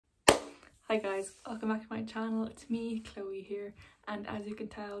Hi guys, welcome back to my channel. It's me, Chloe here, and as you can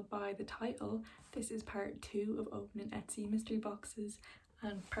tell by the title, this is part 2 of opening Etsy mystery boxes,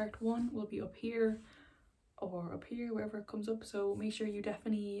 and part 1 will be up here or up here, wherever it comes up, so make sure you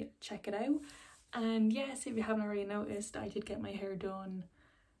definitely check it out. And yes, if you haven't already noticed, I did get my hair done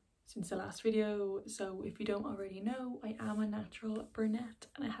since the last video, so if you don't already know, I am a natural brunette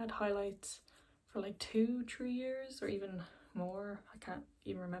and I had highlights for like 2-3 years or even more, I can't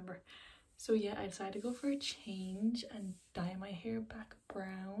even remember. So yeah, I decided to go for a change and dye my hair back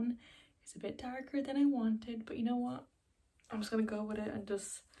brown. It's a bit darker than I wanted, but you know what? I'm just gonna go with it and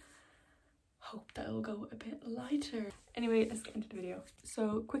just hope that it'll go a bit lighter. Anyway, let's get into the video.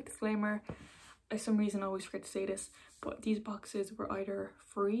 So quick disclaimer, for some reason I always forget to say this, but these boxes were either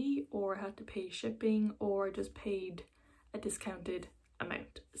free or I had to pay shipping or I just paid a discounted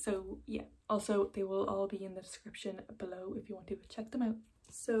amount. So yeah, also they will all be in the description below if you want to check them out.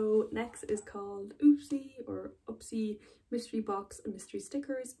 So next is called Oopsie or Upsie Mystery Box and Mystery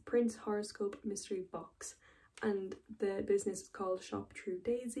Stickers Prince Horoscope Mystery Box, and the business is called Shop True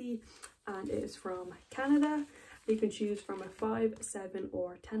Daisy and it is from Canada. You can choose from a 5, 7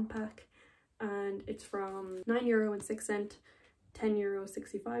 or 10 pack, and it's from €9.06,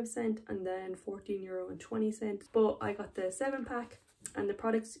 €10.65 and then €14.20, but I got the 7 pack. And the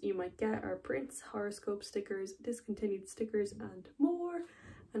products you might get are prints, horoscope stickers, discontinued stickers and more.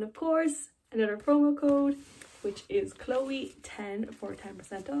 And of course, another promo code, which is Chloe10 for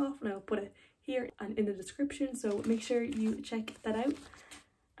 10% off. And I'll put it here and in the description. So make sure you check that out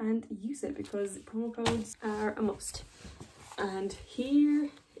and use it because promo codes are a must. And here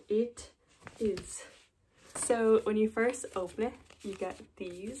it is. So when you first open it, you get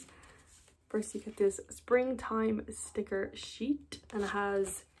these. First you get this springtime sticker sheet and it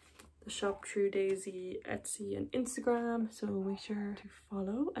has the Shop True Daisy Etsy and Instagram, so make sure to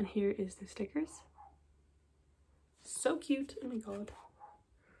follow. And here is the stickers. So cute, oh my god.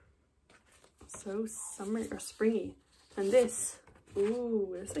 So summer or springy. And this,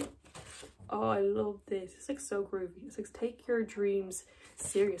 ooh, it's like, oh I love this. It's like so groovy. It's like take your dreams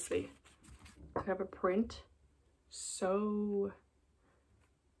seriously. I have a print. So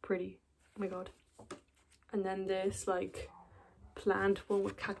pretty. Oh my god. And then this like plant one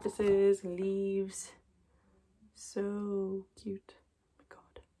with cactuses and leaves, so cute. Oh my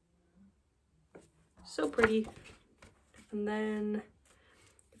god, so pretty. And then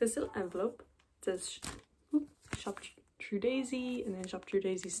this little envelope, it says Shop True Daisy and then Shop True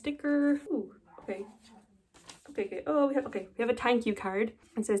Daisy sticker. Ooh, okay. Oh, we have a thank you card.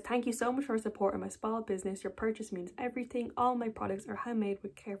 It says, thank you so much for supporting my small business. Your purchase means everything. All my products are handmade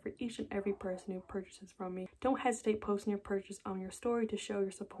with care for each and every person who purchases from me. Don't hesitate posting your purchase on your story to show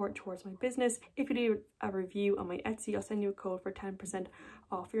your support towards my business. If you do a review on my Etsy, I'll send you a code for 10%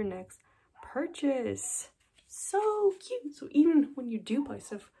 off your next purchase. So cute. So even when you do buy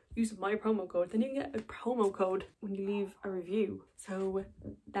stuff, use my promo code, then you can get a promo code when you leave a review. So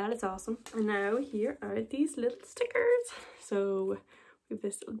that is awesome. And now here are these little stickers. So we have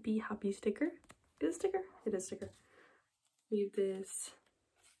this Be Happy sticker. Is it a sticker? It is a sticker. We have this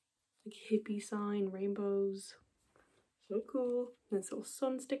like hippie sign, rainbows. So cool. And this little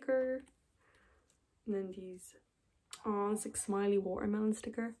sun sticker. And then these, oh, it's like smiley watermelon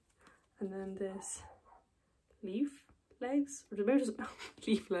sticker. And then this leaf legs, or maybe just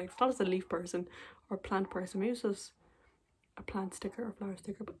leaf legs, not as a leaf person or plant person, maybe it's just a plant sticker or flower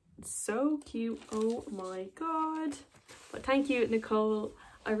sticker, but it's so cute. Oh my god. But thank you, Nicole,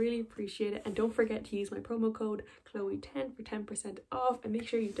 I really appreciate it. And don't forget to use my promo code Chloe10 for 10% off, and make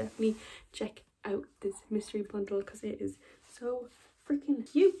sure you definitely check out this mystery bundle because it is so freaking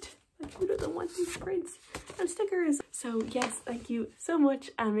cute. Like, who doesn't want these prints and stickers? So yes, thank you so much,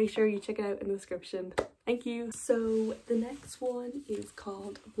 and make sure you check it out in the description. Thank you. So the next one is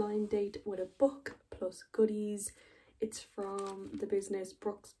called Blind Date with a Book plus Goodies. It's from the business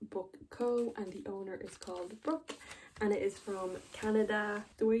BrookesBookCo and the owner is called Brooke, and it is from Canada.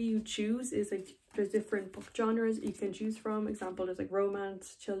 The way you choose is like there's different book genres you can choose from. Example, there's like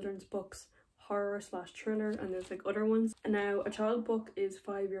romance, children's books, horror / thriller, and there's like other ones. And now a child book is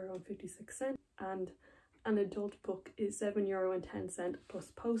 €5.56 and an adult book is €7.10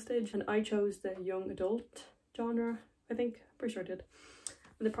 plus postage, and I chose the young adult genre, I think, pretty sure I did.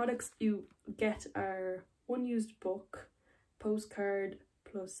 And the products you get are one used book, postcard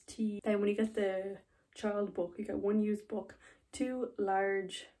plus tea. Then when you get the child book, you get one used book, 2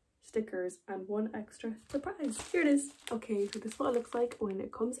 large stickers and 1 extra surprise. Here it is. Okay, so this is what it looks like when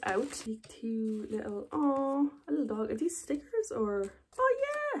it comes out. 2 little, oh, a little dog. Are these stickers or, oh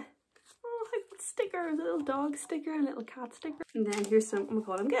yeah, oh, stickers, a little dog sticker, a little cat sticker. And then here's some, oh my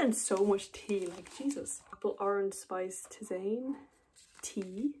god, I'm getting so much tea, like Jesus. Apple orange spice tisane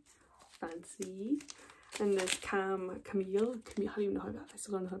tea, fancy. And there's camille, how do you know how that? I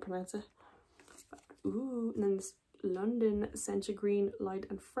still don't know how to pronounce it. Ooh, and then this London Sencha Green Light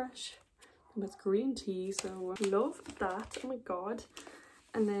and Fresh. And that's green tea, so love that. Oh my god.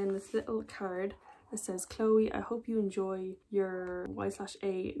 And then this little card that says, Chloe, I hope you enjoy your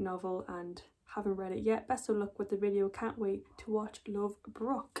Y/A novel and haven't read it yet. Best of luck with the video. Can't wait to watch. Love,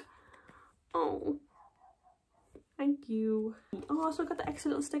 Brooke. Oh, thank you. Oh, also I got the extra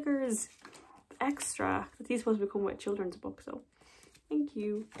little stickers. Extra. These are supposed to come with children's books, so thank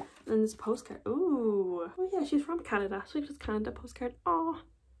you. And then this postcard. Ooh. Oh yeah, she's from Canada. So it's Canada postcard. Oh.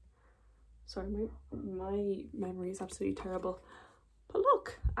 Sorry, my memory is absolutely terrible. But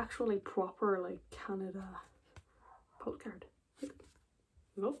look, actually proper like Canada postcard.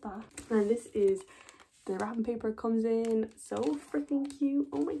 Love that. And this is the wrapping paper comes in. So freaking cute.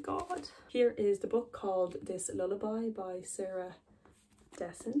 Oh my god. Here is the book called This Lullaby by Sarah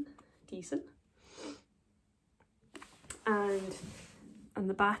Deason. And on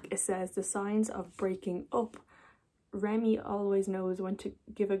the back it says, the signs of breaking up. Remy always knows when to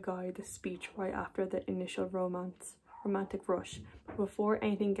give a guy the speech right after the initial romantic rush. Before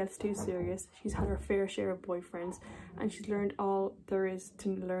anything gets too serious, she's had her fair share of boyfriends and she's learned all there is to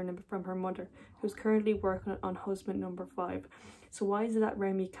learn from her mother, who's currently working on husband number 5. So why is it that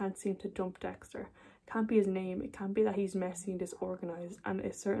Remy can't seem to dump Dexter? It can't be his name, it can't be that he's messy and disorganized, and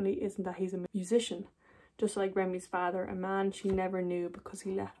it certainly isn't that he's a musician. Just like Remy's father, a man she never knew because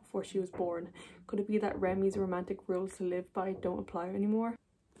he left before she was born. Could it be that Remy's romantic rules to live by don't apply anymore?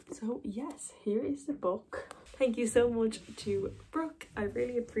 So yes, here is the book. Thank you so much to Brooke. I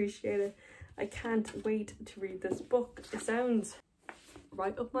really appreciate it. I can't wait to read this book. It sounds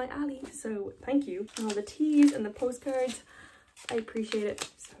right up my alley, so thank you. And all the teas and the postcards, I appreciate it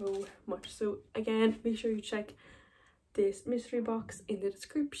so much. So again, make sure you check this mystery box in the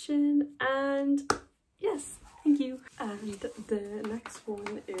description, and yes, thank you. And the next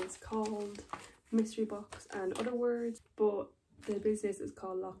one is called Mystery Box and Other Words, but the business is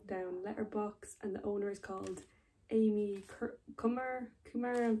called LockdownLetterbox and the owner is called Amy Kumar.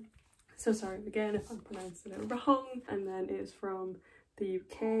 So sorry again if I'm pronouncing it wrong. And then it is from the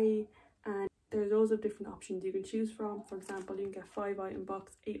UK, and there's loads of different options you can choose from. For example, you can get 5-item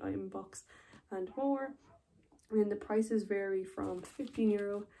box, 8-item box and more. And then the prices vary from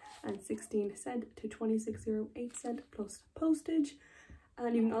 €15.16 to €26.08 plus postage.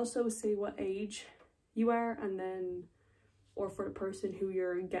 And you can also say what age you are, and then or for the person who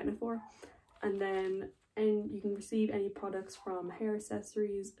you're getting it for, and you can receive any products from hair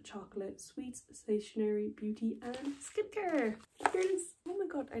accessories, chocolate, sweets, stationery, beauty and skincare. Here it is. Oh my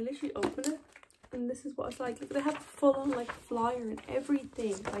god, I literally opened it and this is what it's like. They have a full on like flyer and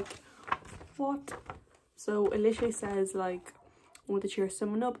everything. Like what? So it literally says like, I want to cheer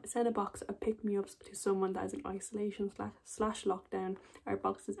someone up, send a box of pick-me-ups to someone that is in isolation slash lockdown. Our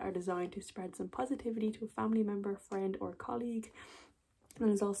boxes are designed to spread some positivity to a family member, friend or colleague. And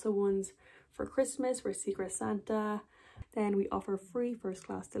there's also ones for Christmas for Secret Santa. Then we offer free first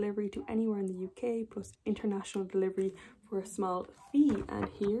class delivery to anywhere in the UK plus international delivery for a small fee. And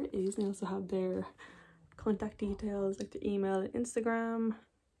here is, they also have their contact details, like the email and Instagram.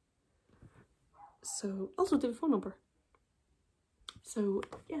 So also the phone number. So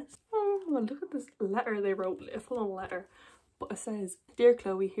yes. Oh, look at this letter they wrote, a full-on letter. But it says, Dear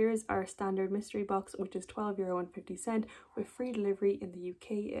Chloe, here's our standard mystery box, which is €12.50 with free delivery in the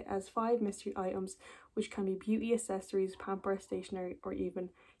UK. It has 5 mystery items, which can be beauty, accessories, pamper, stationery, or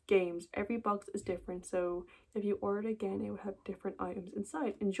even games. Every box is different, so if you order again, it will have different items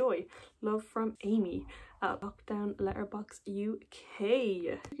inside. Enjoy. Love from Amy at LockdownLetterbox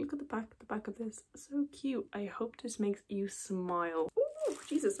UK. Look at the back of this. So cute. I hope this makes you smile. Ooh,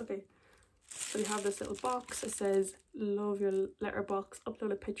 Jesus, okay. So we have this little box. It says, love your letterbox.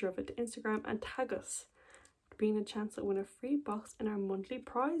 Upload a picture of it to Instagram and tag us, being a chance to win a free box in our monthly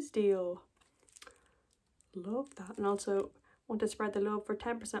prize deal. Love that. And also, want to spread the love for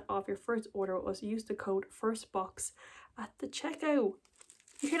 10% off your first order with us? Use the code FIRSTBOX at the checkout.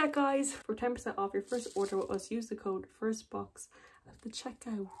 You hear that, guys? For 10% off your first order with us, use the code FIRSTBOX at the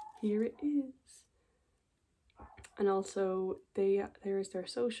checkout. Here it is. And also, there's their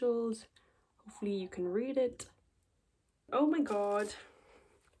socials. Hopefully you can read it. Oh my god.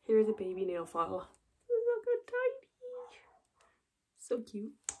 Here's a baby nail file. Look how tiny. So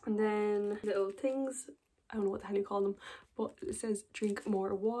cute. And then little things. I don't know what the hell you call them. But it says drink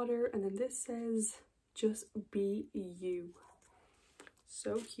more water. And then this says just be you.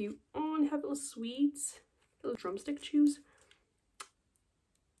 So cute. Oh, and they have little sweets, little drumstick chews.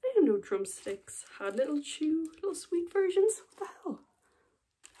 I didn't know drumsticks had little sweet versions. What the hell?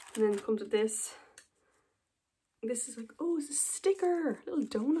 And then it comes with this. This is like, oh, it's a sticker, little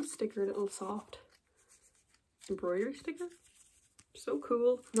donut sticker, little soft embroidery sticker. So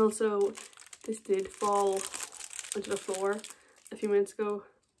cool. And also, this did fall onto the floor a few minutes ago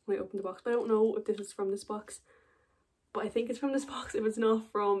when I opened the box. But I don't know if this is from this box. But I think it's from this box. If it's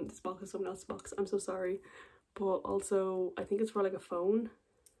not from this box, it's someone else's box. I'm so sorry. But also, I think it's for like a phone.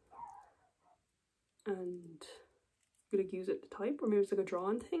 And I'm gonna use it to type, or maybe it's like a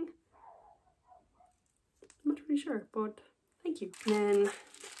drawing thing. I'm not really sure, but thank you. And then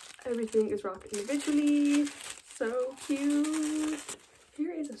everything is wrapped individually. So cute.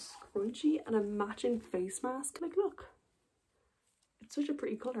 Here is a scrunchie and a matching face mask. Like, look. It's such a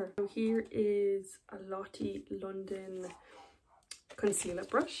pretty colour. So here is a Lottie London concealer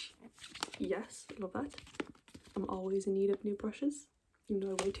brush. Yes, love that. I'm always in need of new brushes, even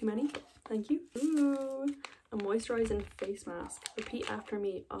though I way too many. Thank you. Ooh, a moisturising face mask. Repeat after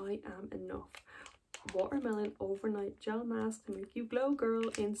me. I am enough. Watermelon overnight gel mask to make you glow, girl,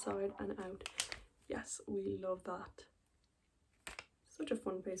 inside and out. Yes, we love that. Such a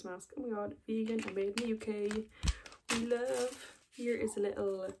fun face mask. Oh my god, vegan and made in the UK. We love. Here is a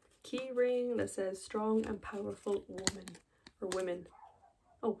little key ring that says strong and powerful woman, or women.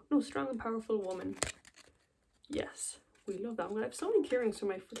 Oh no, strong and powerful woman. Yes, we love that. I'm gonna have so many key rings for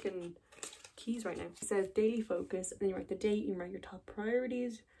my freaking keys right now. It says daily focus, and then you write the date, you write your top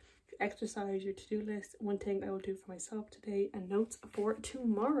priorities, your exercise, your to-do list, one thing I will do for myself today, and notes for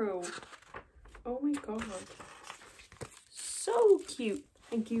tomorrow. Oh my god, so cute.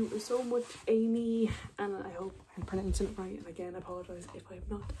 Thank you so much, Amy, and I hope I'm pronouncing it right, and again I apologize if I'm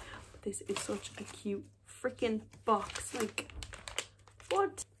not, but this is such a cute freaking box. Like,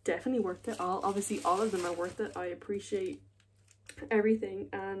 what? Definitely worth it. Obviously all of them are worth it. I appreciate everything,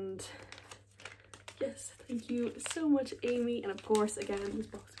 and yes, thank you so much, Amy. And of course, again, this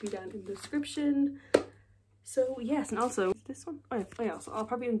box will be down in the description. So yes, and also this one, oh yeah, so I'll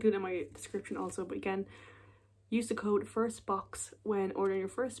probably include it in my description also, but again, use the code FIRSTBOX when ordering your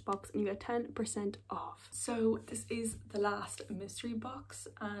first box and you get 10% off. So this is the last mystery box,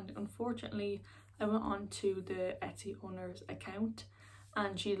 and unfortunately I went on to the Etsy owner's account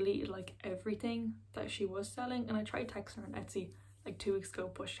and she deleted like everything that she was selling, and I tried texting her on Etsy like 2 weeks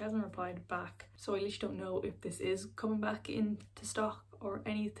ago, but she hasn't replied back. So I literally don't know if this is coming back into stock or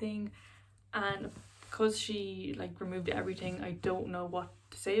anything, and because she like removed everything, I don't know what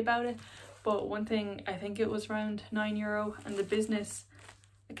to say about it. But one thing, I think it was around €9, and the business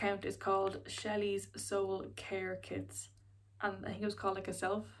account is called Shelley's Soul Care Kits, and I think it was called like a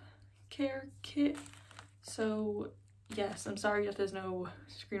self-care kit. So yes, I'm sorry that there's no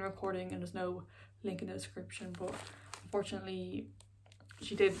screen recording and there's no link in the description, but unfortunately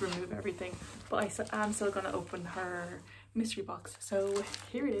she did remove everything. But I am still going to open her mystery box. So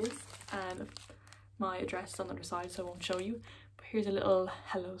here it is, and my address is on the other side, so I won't show you, but here's a little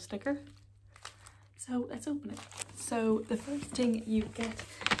hello sticker. So let's open it. So the first thing you get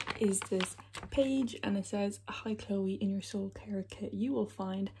is this page, and it says, hi Chloe, in your soul care kit you will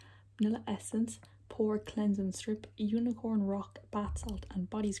find vanilla essence, pore cleansing strip, unicorn rock bath salt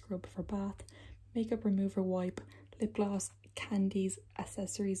and body scrub for bath, makeup remover wipe, lip gloss, candies,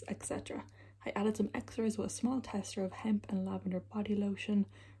 accessories, etc. I added some extras with a small tester of hemp and lavender body lotion,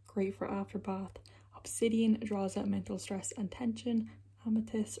 great for after bath. Obsidian draws out mental stress and tension.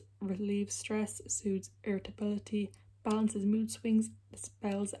 Amethyst relieves stress, soothes irritability, balances mood swings,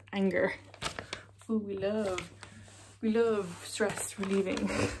 dispels anger. Ooh, we love stress relieving.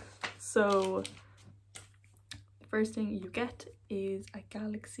 So the first thing you get is a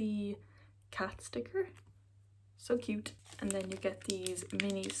galaxy cat sticker. So cute. And then you get these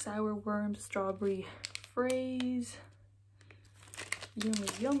mini sour worms, strawberry phrase. Yummy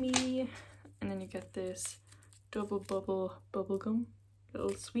yummy. And then you get this double bubble bubblegum,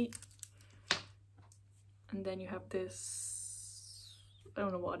 little sweet. And then you have this, I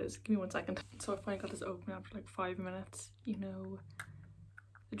don't know what it is, give me 1 second. So I finally got this open after like 5 minutes. You know,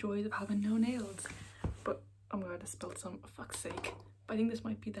 the joys of having no nails. But oh my god, I spilled some, for fuck's sake. But I think this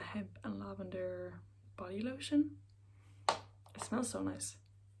might be the hemp and lavender body lotion. It smells so nice.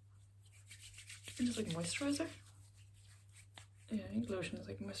 It's just like a moisturizer. Yeah, I think lotion is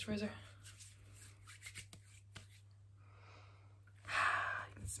like a moisturizer.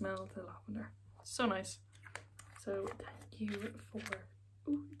 You can smell the lavender. So nice. So thank you for,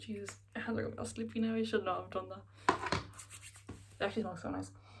 oh Jesus, my hands are going all sleepy now. I should not have done that. It actually smells so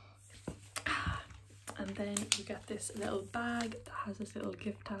nice. And then you get this little bag that has this little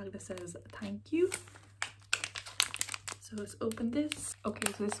gift tag that says thank you. So let's open this.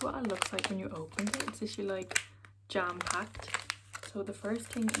 Okay, so this is what it looks like when you open it. It's actually like jam packed. So the first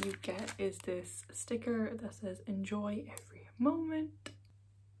thing you get is this sticker that says enjoy every moment.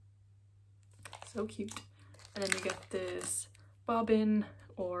 So cute. And then you get this bobbin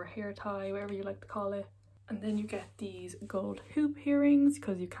or hair tie, whatever you like to call it. And then you get these gold hoop earrings,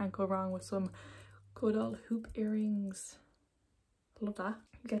 because you can't go wrong with some good old hoop earrings. Love that.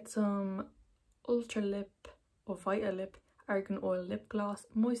 You get some Ultra Lip or Vita Lip Argan Oil Lip Gloss,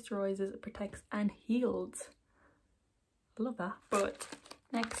 moisturizes, protects and heals. Love that. But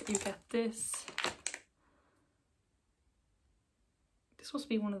next you get this. This must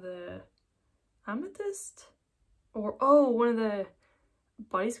be one of the amethyst, or oh, one of the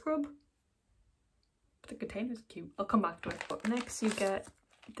body scrub. But the container's cute. I'll come back to it. But next you get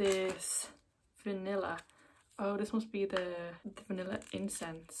this vanilla. Oh, this must be the vanilla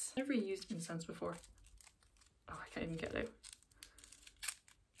incense. Never used incense before. Oh, I can't even get it out.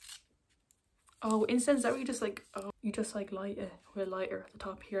 Oh, incense, is that where you just like, oh, you just like light it with a lighter at the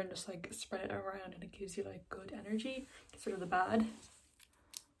top here and just like spread it around, and it gives you like good energy, gets rid of the bad.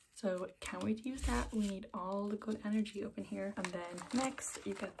 So can't wait to use that. We need all the good energy up in here. And then next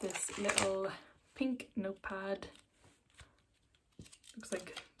you get this little pink notepad. Looks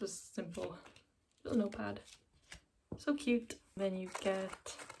like just simple little notepad. So cute. Then you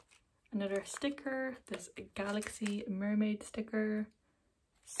get another sticker, this galaxy mermaid sticker.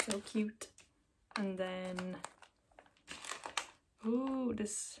 So cute. And then, oh,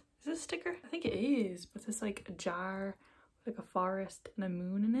 this is this a sticker? I think it is, but it's like a jar with like a forest and a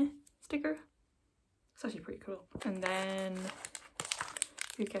moon in it sticker. It's actually pretty cool. And then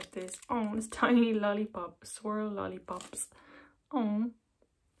you get this, oh, this tiny lollipop, swirl lollipops. Oh,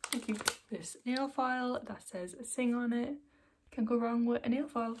 so cute. This nail file that says sing on it. Can't go wrong with a nail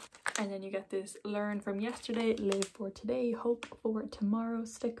file. And then you get this learn from yesterday, live for today, hope for tomorrow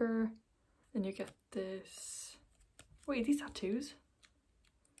sticker. Then you get this, wait, these tattoos?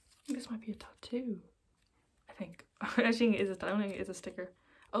 I think this might be a tattoo. I think. I think it is I don't think it is a sticker.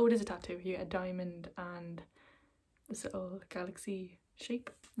 Oh, it is a tattoo. You get a diamond and this little galaxy shape.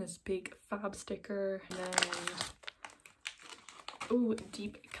 This big fab sticker. And then, oh,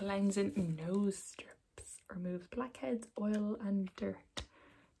 deep cleansing nose strips. Removes blackheads, oil and dirt.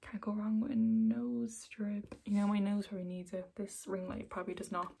 Can't go wrong with a nose strip. You know, my nose probably needs it. This ring light probably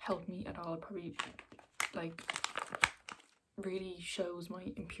does not help me at all. It probably like really shows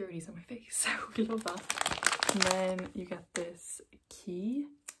my impurities on my face. So we love that. And then you get this key,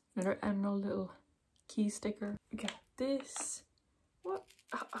 another emerald little key sticker. You get this. What?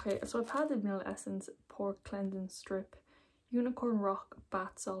 Okay, so I've had the Vanilla Essence Pore Cleansing Strip, Unicorn Rock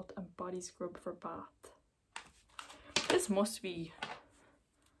Bath Salt and Body Scrub for bath. This must be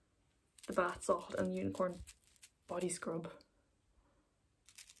the bath salt and unicorn body scrub.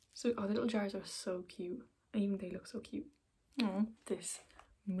 So, oh, the little jars are so cute. Even they look so cute. Oh, this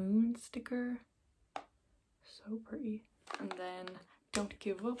moon sticker. So pretty. And then don't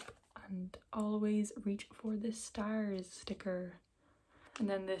give up and always reach for the stars sticker. And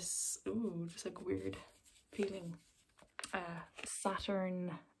then this, ooh, just like weird feeling.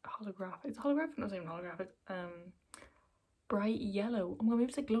 Saturn holographic. It's holographic, not even holographic. Bright yellow. Oh my god, maybe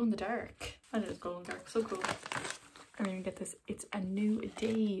it's like glow in the dark. I know it's glow in the dark. So cool. And then you get this it's a new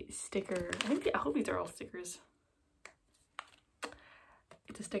day sticker. I hope these are all stickers.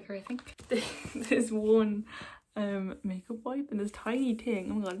 It's a sticker, I think. There's one makeup wipe and this tiny thing.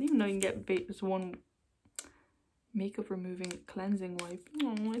 Oh my god, I didn't even know you can get this one makeup removing cleansing wipe.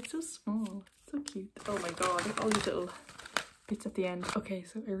 Oh, it's so small. It's so cute. Oh my god, all these little bits at the end. Okay,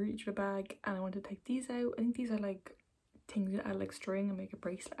 so I reached the bag and I want to take these out. I think these are like things that add like string and make a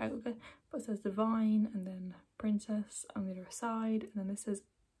bracelet out of it. But it says divine and then princess on the other side, and then this says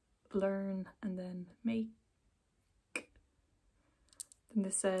learn and then make. Then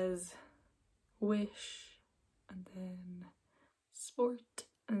this says wish and then sport,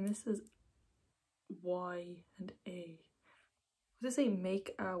 and this is Y and A. Does it say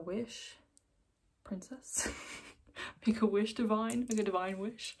make a wish princess? Make a wish divine, make a divine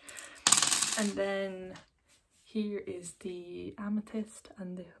wish. And then here is the amethyst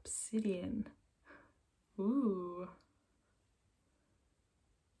and the obsidian. Ooh,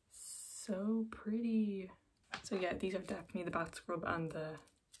 so pretty. So yeah, these are definitely the bath scrub and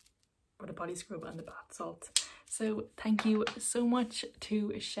the body scrub and the bath salt. So thank you so much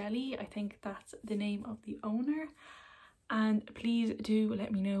to Shelley. I think that's the name of the owner. And please do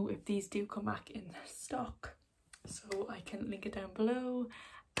let me know if these do come back in stock, so I can link it down below.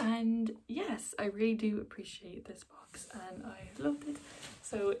 And yes, I really do appreciate this box and I loved it,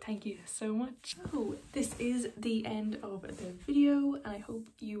 so thank you so much. So this is the end of the video and I hope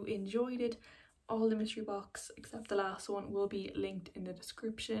you enjoyed it. All the mystery box except the last one will be linked in the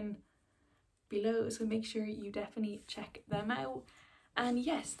description below, so make sure you definitely check them out. And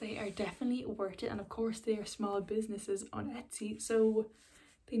yes, they are definitely worth it, and of course they are small businesses on Etsy, so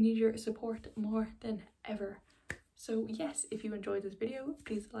they need your support more than ever. So yes, if you enjoyed this video,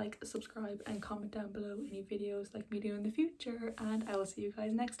 please like, subscribe and comment down below any videos like me do in the future, and I will see you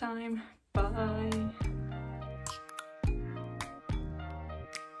guys next time. Bye!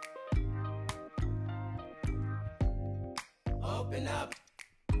 Open up,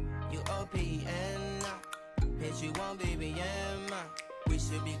 you OPN, bitch, you won't be BM. We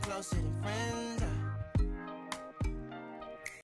should be closer than friends.